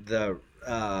time, the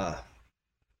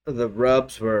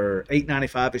rubs were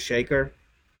 $8.95 a shaker.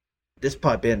 This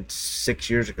probably been 6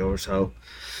 years ago or so.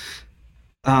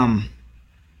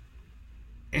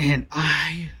 And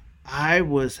I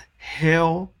was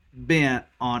hell bent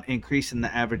on increasing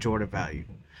the average order value.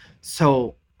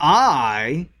 So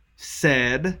I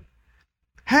said,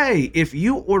 hey, if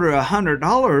you order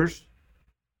 $100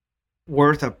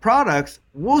 worth of products,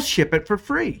 we'll ship it for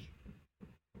free.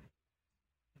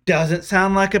 Doesn't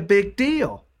sound like a big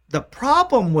deal. The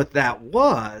problem with that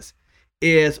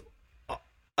is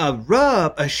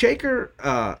a shaker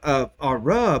of our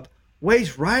rub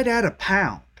weighs right at a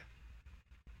pound.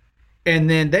 And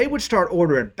then they would start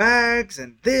ordering bags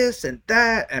and this and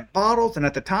that and bottles. And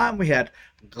at the time we had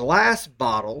glass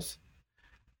bottles.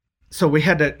 So we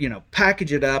had to,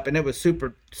 package it up, and it was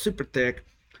super, super thick.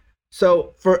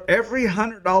 So for every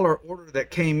 $100 order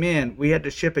that came in, we had to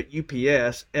ship it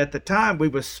UPS. At the time we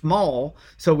was small,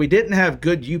 so we didn't have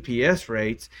good UPS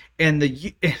rates. And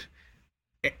the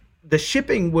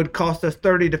shipping would cost us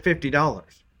 $30 to $50.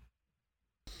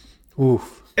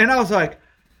 Oof. And I was like,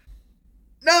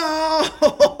 no,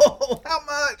 how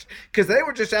much? Because they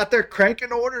were just out there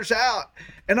cranking orders out,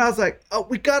 and I was like, oh,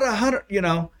 we got 100.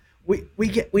 We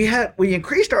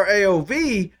increased our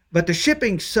AOV, but the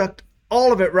shipping sucked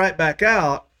all of it right back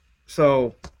out.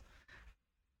 So,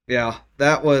 yeah,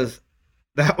 that was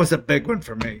a big one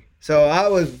for me. So I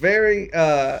was very.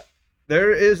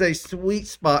 There is a sweet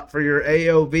spot for your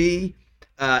AOV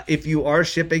if you are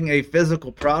shipping a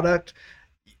physical product.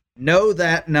 Know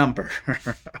that number.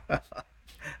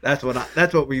 That's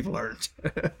what we've learned.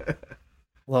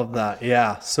 Love that.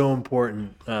 Yeah. So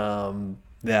important.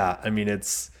 Yeah. I mean,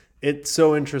 it's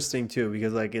so interesting too,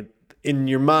 because in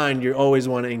your mind, you always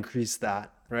want to increase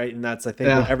that. Right. And that's, I think,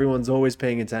 what everyone's always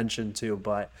paying attention to,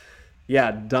 but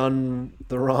yeah, done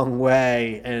the wrong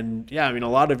way. And yeah, I mean, a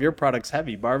lot of your product's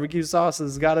heavy. Barbecue sauce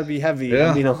has got to be heavy.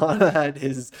 Yeah. I mean, a lot of that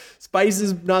is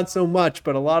spices, not so much,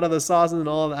 but a lot of the sauce and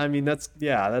all that. I mean, that's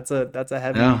a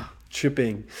heavy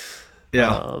shipping.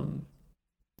 Yeah.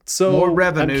 So more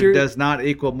revenue does not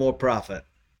equal more profit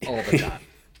all the time.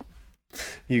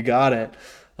 You got it.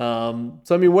 So,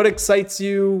 I mean, what excites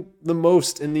you the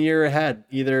most in the year ahead,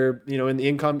 either, in the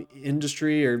e-com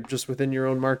industry or just within your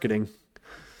own marketing?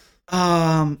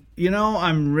 I'm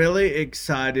really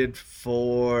excited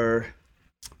there's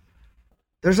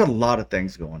a lot of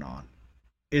things going on.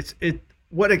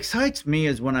 What excites me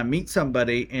is when I meet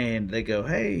somebody and they go,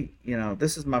 hey,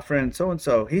 this is my friend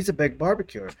so-and-so. He's a big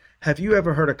barbecuer. Have you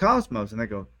ever heard of Kosmos? And they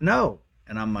go, no.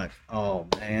 And I'm like, oh,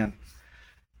 man.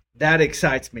 That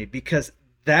excites me because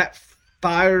that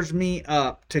fires me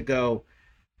up to go,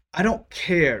 I don't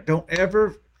care. Don't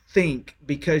ever think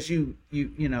because you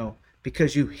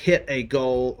hit a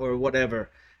goal or whatever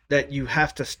that you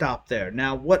have to stop there.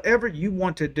 Now, whatever you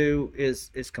want to do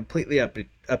is completely up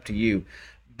to you.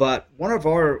 But one of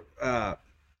our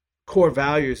core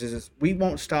values is we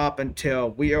won't stop until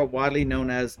we are widely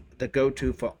known as the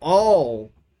go-to for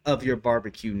all of your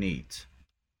barbecue needs.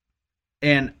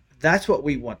 And that's what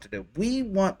we want to do. We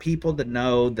want people to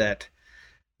know that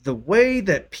the way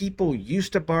that people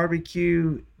used to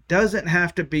barbecue doesn't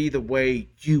have to be the way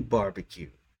you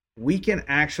barbecue. We can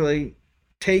actually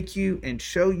take you and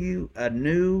show you a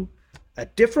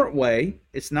different way.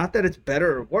 It's not that it's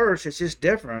better or worse, it's just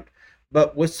different.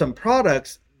 But with some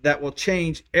products that will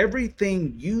change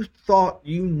everything you thought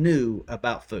you knew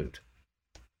about food.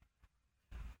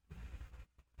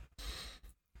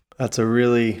 That's a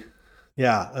really,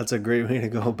 that's a great way to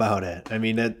go about it. I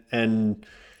mean, and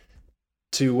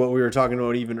to what we were talking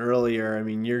about even earlier, I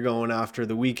mean, you're going after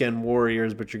the weekend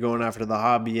warriors, but you're going after the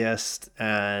hobbyist,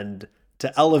 and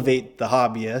to elevate the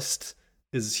hobbyist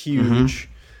is huge.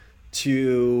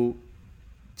 To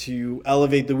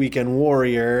elevate the weekend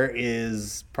warrior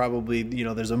is probably,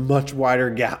 there's a much wider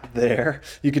gap there.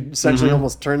 You could essentially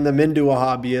almost turn them into a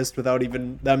hobbyist without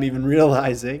them even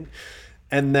realizing.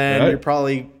 And then you're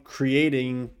probably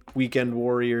creating weekend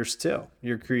warriors too.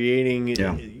 You're creating,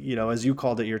 as you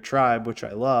called it, your tribe, which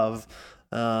I love.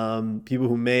 People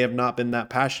who may have not been that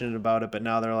passionate about it, but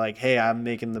now they're like, hey, I'm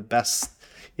making the best,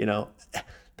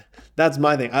 that's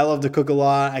my thing. I love to cook a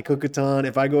lot. I cook a ton.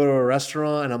 If I go to a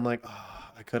restaurant and I'm like, oh,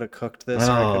 I could have cooked this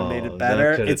or I could have made it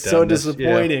better, it's so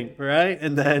disappointing, right?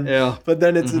 And then, but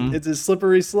then it's a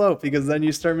slippery slope, because then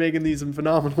you start making these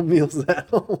phenomenal meals at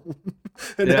home.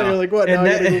 And then you're like, what? Now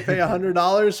you're going to pay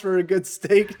 $100 for a good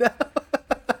steak now?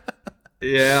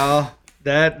 Yeah.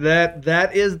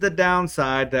 That is the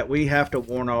downside that we have to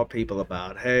warn all people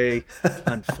about. Hey,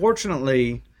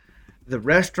 unfortunately, the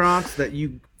restaurants that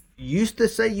you used to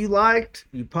say you liked,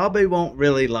 you probably won't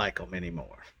really like them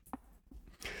anymore.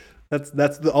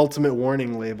 That's the ultimate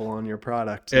warning label on your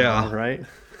product. Right?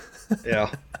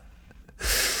 Yeah.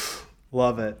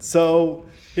 Love it. So,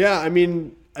 I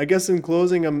mean, I guess in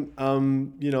closing,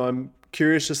 I'm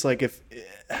curious, just like if,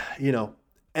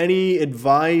 any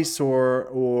advice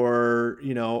or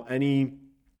any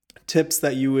tips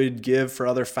that you would give for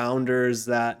other founders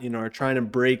that, are trying to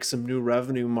break some new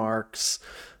revenue marks.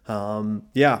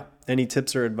 Any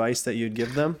tips or advice that you'd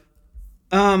give them?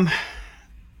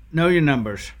 Know your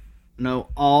numbers. Know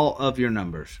all of your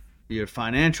numbers, your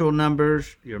financial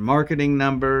numbers, your marketing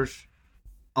numbers,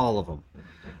 all of them.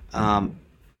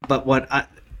 But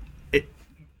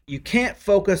you can't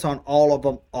focus on all of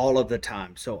them all of the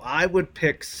time. So I would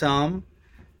pick some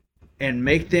and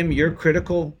make them your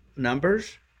critical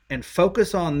numbers and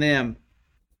focus on them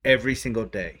every single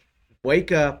day.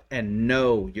 Wake up and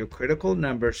know your critical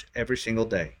numbers every single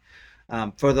day.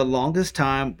 For the longest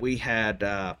time, we had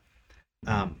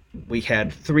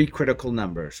 3 critical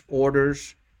numbers: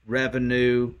 orders,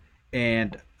 revenue,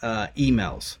 and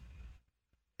emails.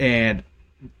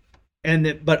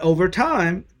 But over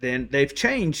time, then they've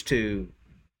changed to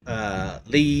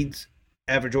leads,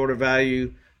 average order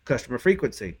value, customer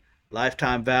frequency,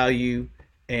 lifetime value,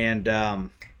 and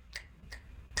dang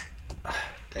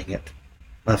it,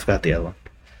 I forgot the other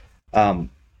one.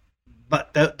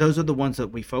 But those are the ones that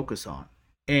we focus on,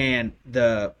 and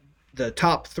the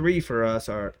top 3 for us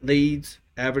are leads,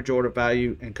 average order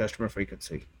value, and customer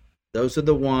frequency. Those are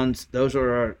the ones. Those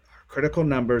are our critical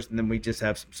numbers, and then we just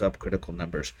have some subcritical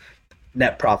numbers.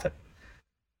 Net profit.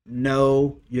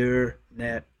 Know your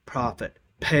net profit.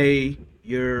 Pay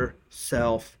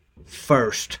yourself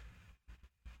first.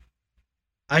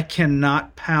 I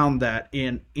cannot pound that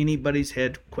in anybody's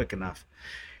head quick enough.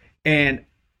 And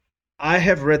I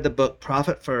have read the book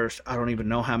Profit First, I don't even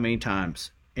know how many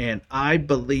times. And I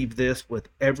believe this with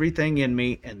everything in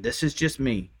me, and this is just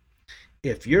me.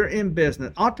 If you're in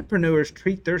business, entrepreneurs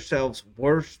treat themselves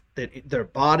worse than their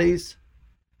bodies,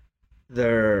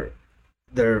 their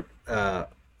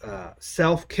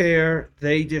self-care.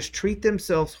 They just treat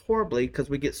themselves horribly because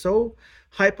we get so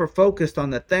hyper-focused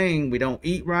on the thing. We don't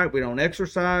eat right. We don't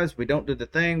exercise. We don't do the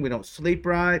thing. We don't sleep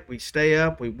right. We stay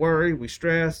up. We worry. We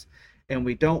stress. And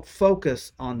we don't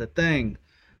focus on the thing.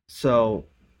 So,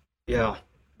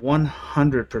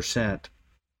 100%.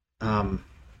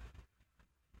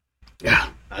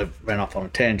 I ran off on a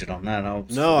tangent on that. I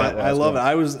love it.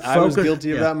 I was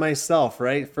guilty of that myself,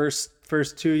 right? First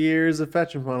 2 years of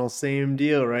Fetch and Funnel, same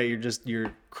deal, right? You're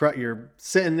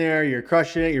sitting there, you're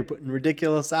crushing it, you're putting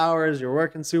ridiculous hours, you're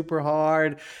working super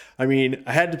hard. I mean,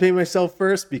 I had to pay myself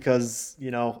first because,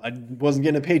 I wasn't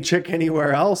getting a paycheck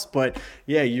anywhere else, but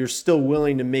you're still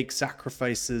willing to make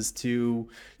sacrifices to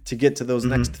get to those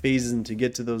next phases and to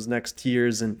get to those next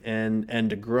tiers and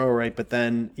to grow, right? But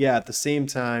then, at the same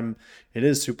time, it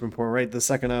is super important, right? The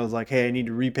second I was like, hey, I need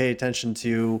to repay attention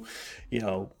to,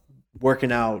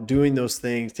 working out, doing those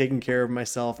things, taking care of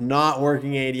myself, not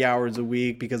working 80 hours a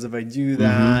week, because if I do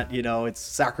that, it's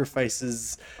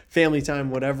sacrifices, family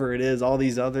time, whatever it is, all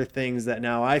these other things that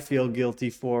now I feel guilty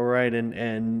for, right?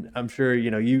 And I'm sure,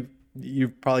 you've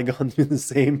probably gone through the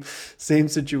same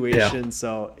situation. Yeah.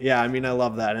 So I mean, I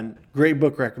love that, and great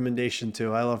book recommendation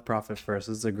too. I love Profit First.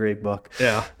 It's a great book.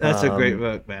 Yeah, that's a great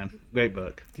book, man. Great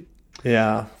book.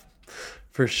 Yeah,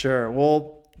 for sure.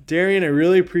 Well, Darian, I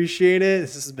really appreciate it.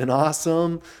 This has been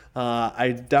awesome.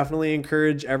 I definitely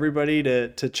encourage everybody to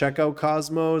check out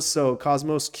Kosmos. So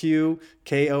KosmosQ,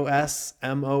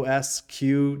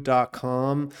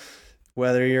 KOSMOSQ.com.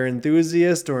 Whether you're an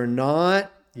enthusiast or not,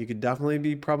 you could definitely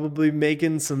be probably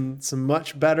making some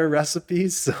much better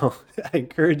recipes. So I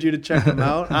encourage you to check them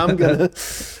out. I'm going to,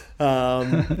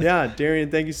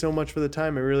 Darian, thank you so much for the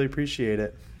time. I really appreciate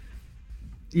it.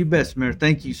 You bet, Samir.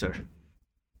 Thank you, sir.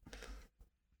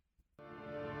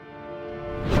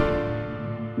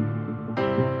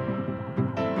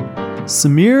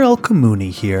 Samir El-Kamouni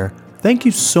here. Thank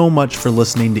you so much for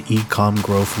listening to Ecom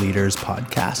Growth Leaders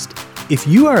podcast. If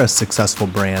you are a successful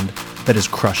brand that is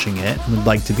crushing it and would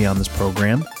like to be on this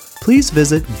program, please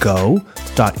visit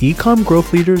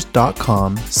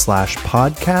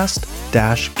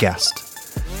go.ecomgrowthleaders.com/podcast-guest.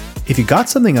 If you got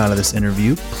something out of this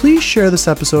interview, please share this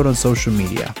episode on social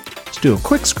media. Just do a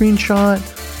quick screenshot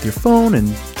with your phone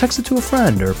and text it to a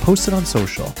friend or post it on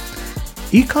social.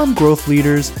 Ecom Growth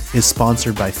Leaders is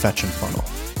sponsored by Fetch and Funnel,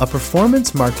 a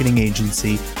performance marketing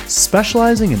agency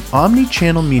specializing in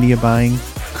omni-channel media buying,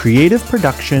 creative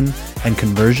production, and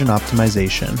conversion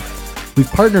optimization.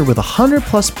 We've partnered with 100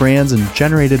 plus brands and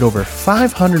generated over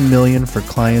 500 million for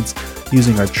clients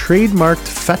using our trademarked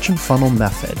Fetch and Funnel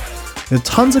method. We have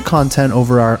tons of content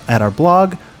over at our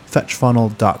blog,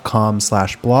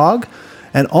 fetchfunnel.com/blog,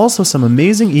 and also some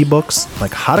amazing ebooks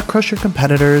like how to crush your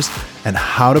competitors and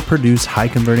how to produce high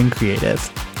converting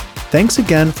creative. Thanks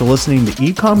again for listening to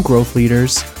Ecom Growth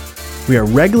Leaders. We are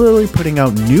regularly putting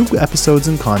out new episodes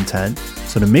and content,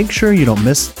 so to make sure you don't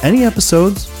miss any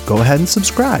episodes, go ahead and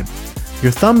subscribe.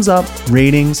 Your thumbs up,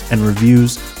 ratings, and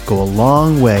reviews go a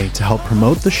long way to help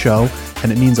promote the show,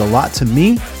 and it means a lot to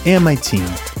me and my team.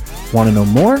 Want to know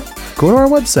more? Go to our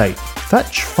website,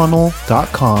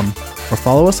 fetchfunnel.com, or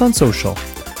follow us on social.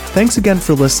 Thanks again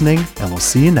for listening, and we'll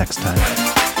see you next time.